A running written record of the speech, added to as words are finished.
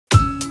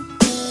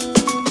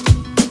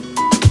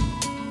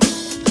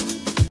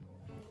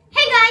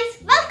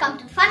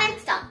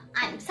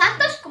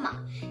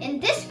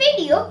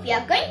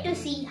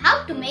see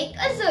how to make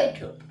a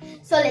zoetrope.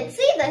 So let's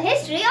see the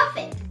history of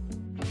it.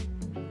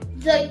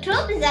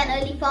 Zoetrope is an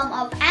early form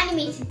of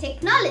animation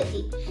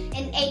technology.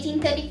 In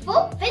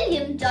 1834,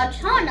 William George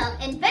Horner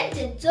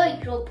invented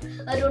Zoetrope,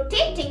 a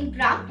rotating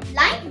drum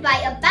lined by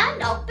a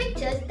band of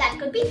pictures that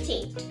could be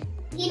changed.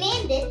 He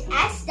named it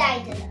as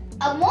Daedalum.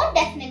 A more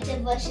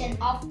definitive version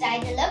of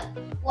Daedalum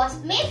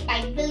was made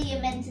by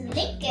William Ensign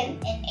Lincoln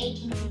in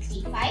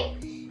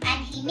 1865,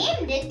 and he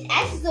named it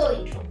as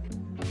Zoetrope.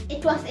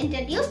 It was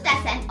introduced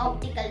as an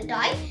optical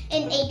toy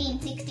in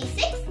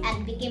 1866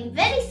 and became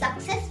very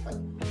successful.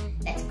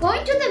 Let's go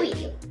into the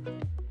video.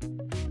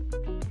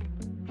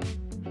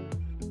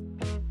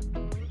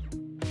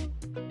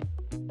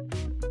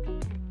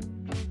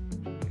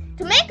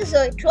 To make a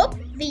zoetrope,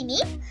 we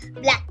need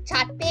black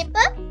chart paper,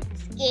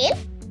 scale,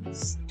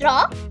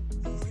 straw,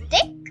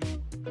 stick,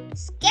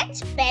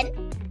 sketch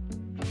pen,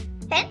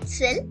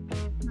 pencil,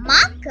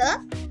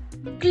 marker,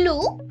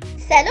 glue,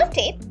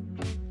 sellotape,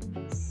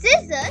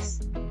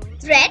 scissors,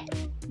 thread,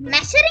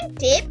 measuring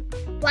tape,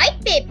 white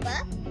paper,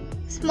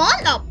 small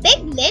or big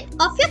lid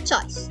of your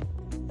choice.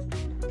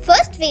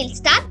 First, we'll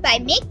start by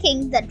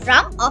making the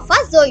drum of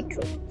our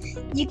zoetrope.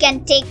 You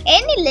can take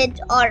any lid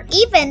or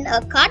even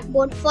a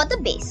cardboard for the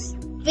base.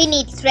 We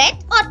need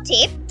thread or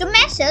tape to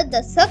measure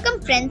the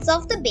circumference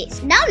of the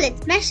base. Now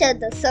let's measure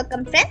the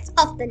circumference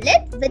of the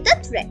lid with the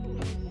thread.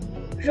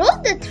 Roll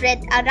the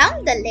thread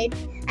around the lid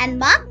and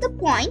mark the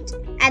point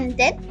and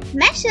then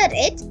measure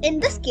it in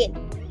the scale.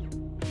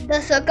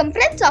 The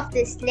circumference of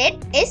this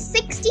lid is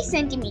 60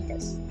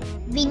 centimeters.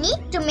 We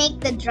need to make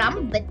the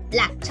drum with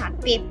black chart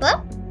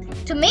paper.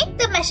 To make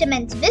the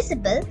measurements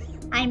visible,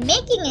 I am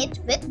making it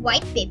with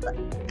white paper.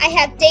 I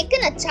have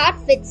taken a chart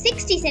with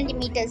 60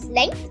 centimeters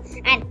length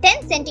and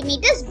 10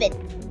 centimeters width.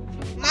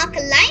 Mark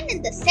a line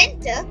in the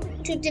center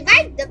to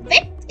divide the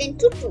width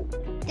into two.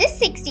 This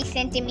 60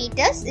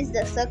 centimeters is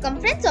the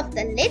circumference of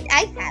the lid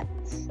I have.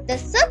 The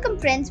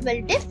circumference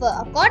will differ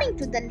according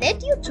to the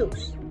lid you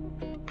choose.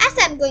 As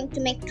I am going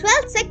to make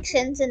 12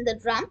 sections in the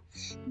drum,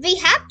 we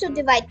have to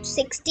divide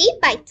 60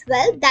 by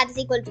 12, that is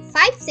equal to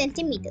 5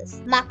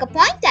 centimeters. Mark a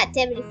point at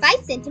every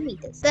 5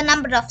 centimeters. The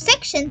number of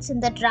sections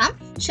in the drum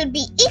should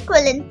be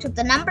equivalent to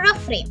the number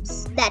of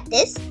frames. That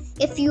is,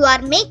 if you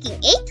are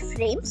making 8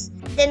 frames,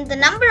 then the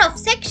number of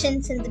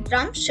sections in the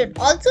drum should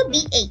also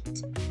be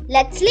 8.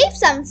 Let's leave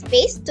some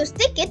space to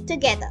stick it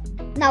together.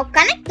 Now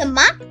connect the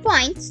marked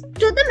points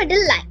to the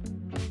middle line.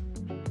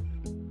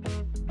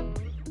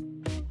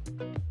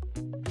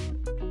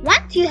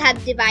 Once you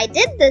have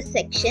divided the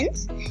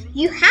sections,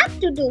 you have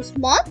to do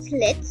small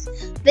slits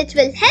which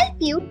will help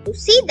you to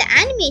see the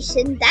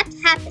animation that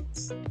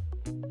happens.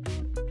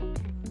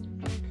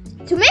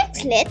 To make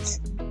slits,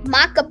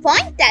 mark a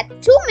point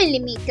at 2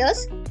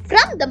 mm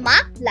from the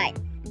marked line.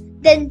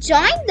 Then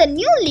join the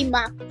newly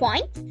marked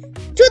point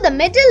to the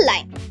middle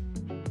line.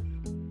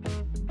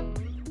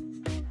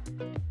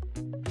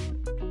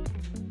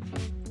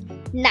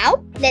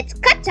 Now let's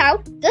cut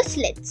out the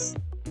slits.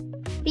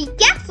 Be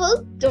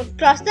careful, don't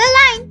cross the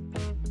line.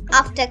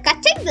 After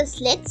cutting the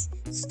slits,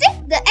 stick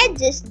the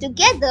edges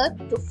together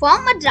to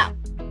form a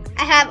drum.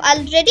 I have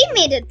already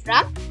made a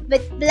drum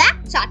with black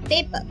chart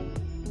paper.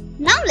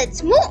 Now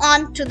let's move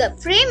on to the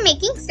frame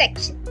making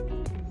section.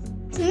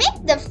 To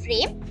make the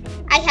frame,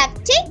 I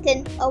have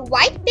taken a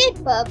white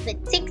paper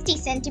with 60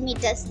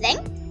 centimeters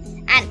length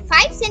and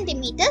 5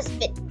 centimeters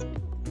width.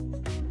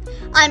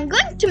 I am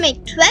going to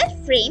make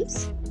 12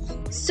 frames.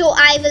 So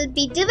I will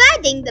be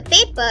dividing the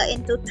paper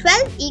into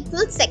 12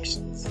 equal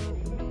sections.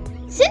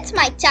 Since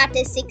my chart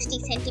is 60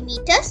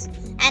 centimeters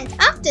and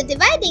after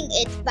dividing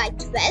it by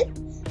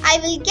 12, I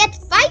will get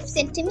 5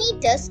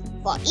 centimeters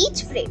for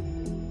each frame.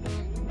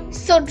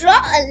 So draw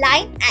a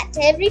line at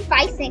every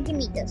 5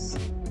 centimeters.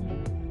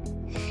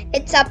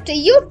 It's up to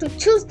you to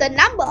choose the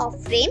number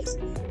of frames.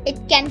 It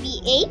can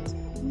be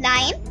 8,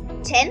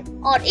 9,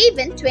 10 or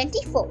even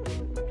 24.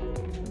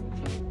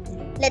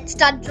 Let's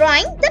start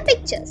drawing the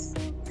pictures.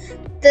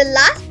 The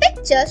last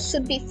picture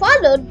should be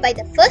followed by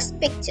the first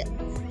picture,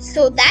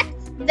 so that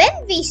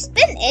when we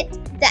spin it,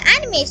 the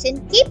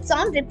animation keeps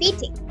on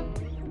repeating.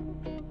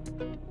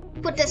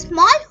 Put a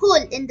small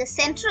hole in the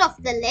center of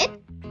the lid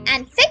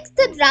and fix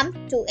the drum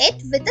to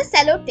it with a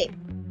sellotape.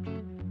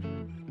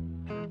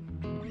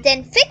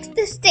 Then fix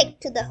the stick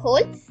to the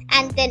hole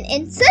and then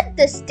insert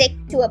the stick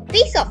to a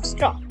piece of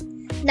straw.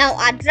 Now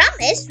our drum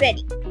is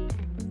ready.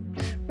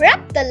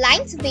 Rub the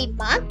lines we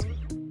marked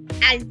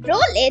and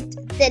roll it,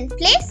 then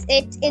place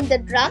it in the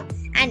drum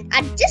and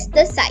adjust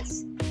the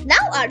size. Now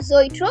our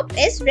zoetrope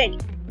is ready.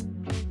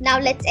 Now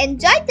let's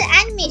enjoy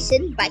the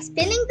animation by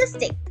spinning the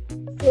stick.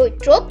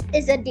 Zoetrope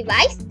is a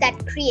device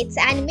that creates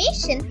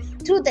animation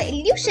through the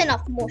illusion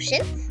of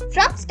motion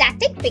from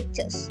static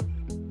pictures.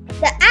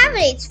 The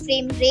average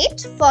frame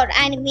rate for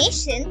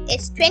animation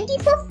is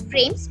 24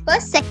 frames per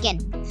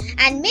second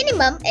and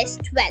minimum is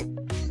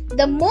 12.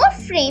 The more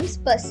frames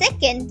per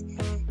second,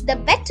 the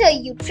better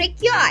you trick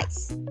your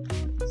eyes.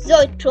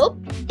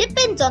 Zoetrope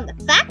depends on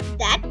the fact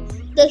that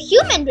the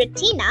human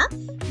retina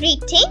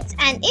retains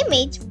an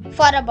image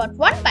for about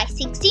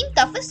 1/16th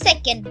of a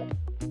second,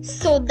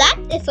 so that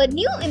if a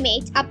new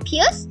image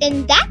appears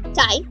in that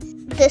time,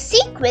 the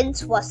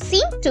sequence was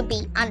seen to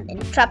be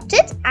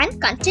uninterrupted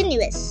and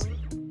continuous.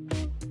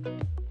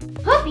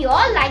 Hope you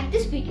all liked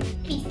this video.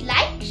 Please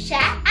like,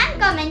 share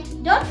and comment.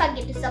 Don't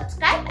forget to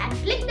subscribe and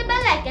click the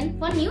bell icon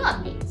for new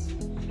updates.